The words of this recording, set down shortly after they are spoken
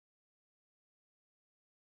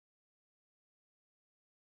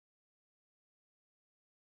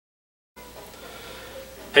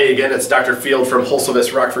Hey again, it's Dr. Field from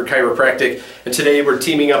Wholesomeness Rockford Chiropractic, and today we're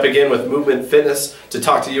teaming up again with Movement Fitness to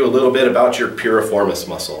talk to you a little bit about your piriformis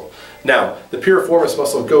muscle. Now, the piriformis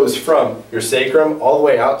muscle goes from your sacrum all the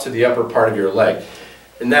way out to the upper part of your leg,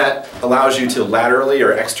 and that allows you to laterally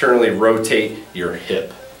or externally rotate your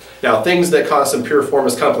hip. Now, things that cause some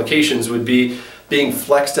piriformis complications would be being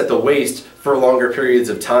flexed at the waist for longer periods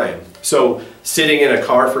of time. So, sitting in a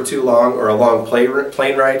car for too long or a long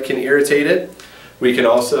plane ride can irritate it. We can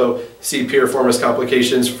also see piriformis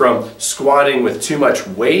complications from squatting with too much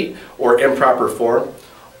weight or improper form.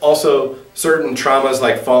 Also, certain traumas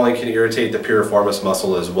like falling can irritate the piriformis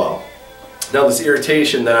muscle as well. Now, this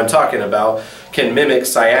irritation that I'm talking about can mimic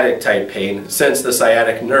sciatic type pain, since the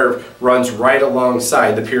sciatic nerve runs right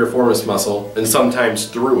alongside the piriformis muscle and sometimes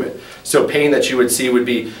through it. So pain that you would see would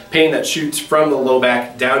be pain that shoots from the low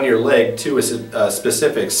back down your leg to a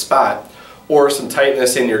specific spot, or some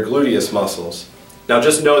tightness in your gluteus muscles. Now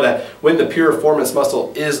just know that when the piriformis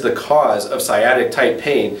muscle is the cause of sciatic type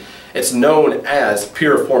pain, it's known as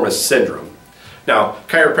piriformis syndrome. Now,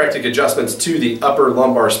 chiropractic adjustments to the upper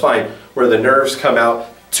lumbar spine, where the nerves come out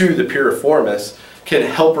to the piriformis, can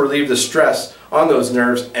help relieve the stress on those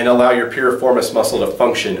nerves and allow your piriformis muscle to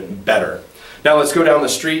function better. Now let's go down the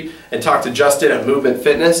street and talk to Justin at Movement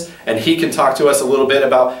Fitness, and he can talk to us a little bit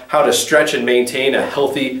about how to stretch and maintain a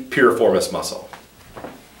healthy piriformis muscle.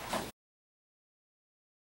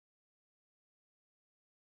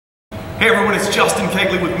 Hey everyone, it's Justin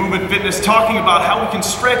Kegley with Movement Fitness talking about how we can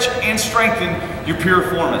stretch and strengthen your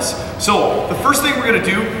piriformis. So the first thing we're going to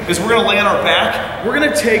do is we're going to lay on our back. We're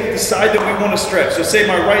going to take the side that we want to stretch. So say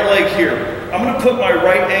my right leg here. I'm going to put my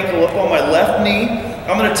right ankle up on my left knee.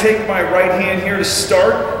 I'm going to take my right hand here to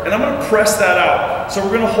start, and I'm going to press that out. So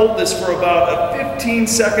we're going to hold this for about 15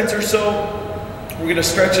 seconds or so. We're going to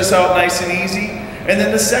stretch this out nice and easy. And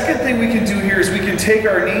then the second thing we can do here is we can take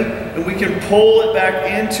our knee and we can pull it back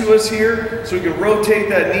into us here. So we can rotate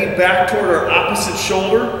that knee back toward our opposite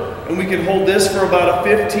shoulder, and we can hold this for about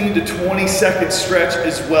a 15 to 20 second stretch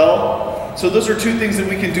as well. So those are two things that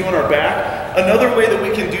we can do on our back. Another way that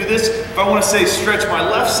we can do this, if I want to say stretch my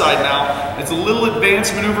left side now, it's a little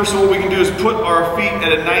advanced maneuver. So what we can do is put our feet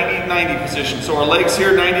at a 90-90 position. So our legs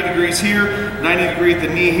here, 90 degrees here, 90 degree at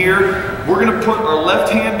the knee here. We're going to put our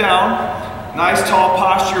left hand down. Nice tall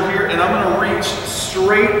posture here, and I'm going to reach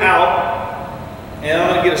straight out, and I'm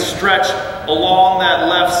going to get a stretch along that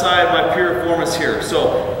left side of my piriformis here.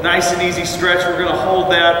 So nice and easy stretch. We're going to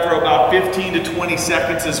hold that for about 15 to 20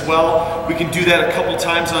 seconds as well. We can do that a couple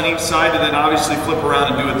times on each side, and then obviously flip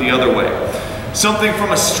around and do it the other way. Something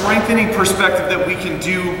from a strengthening perspective that we can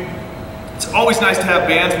do. It's always nice to have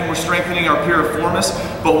bands when we're strengthening our piriformis,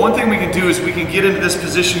 but one thing we can do is we can get into this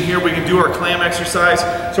position here. We can do our clam exercise.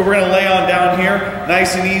 So we're going to lay on down here,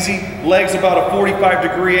 nice and easy, legs about a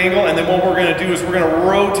 45-degree angle, and then what we're going to do is we're going to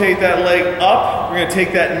rotate that leg up. We're going to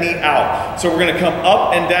take that knee out. So we're going to come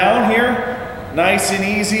up and down here, nice and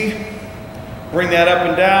easy. Bring that up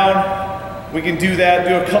and down. We can do that,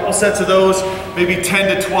 do a couple sets of those, maybe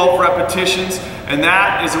 10 to 12 repetitions. And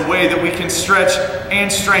that is a way that we can stretch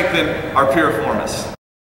and strengthen our piriformis.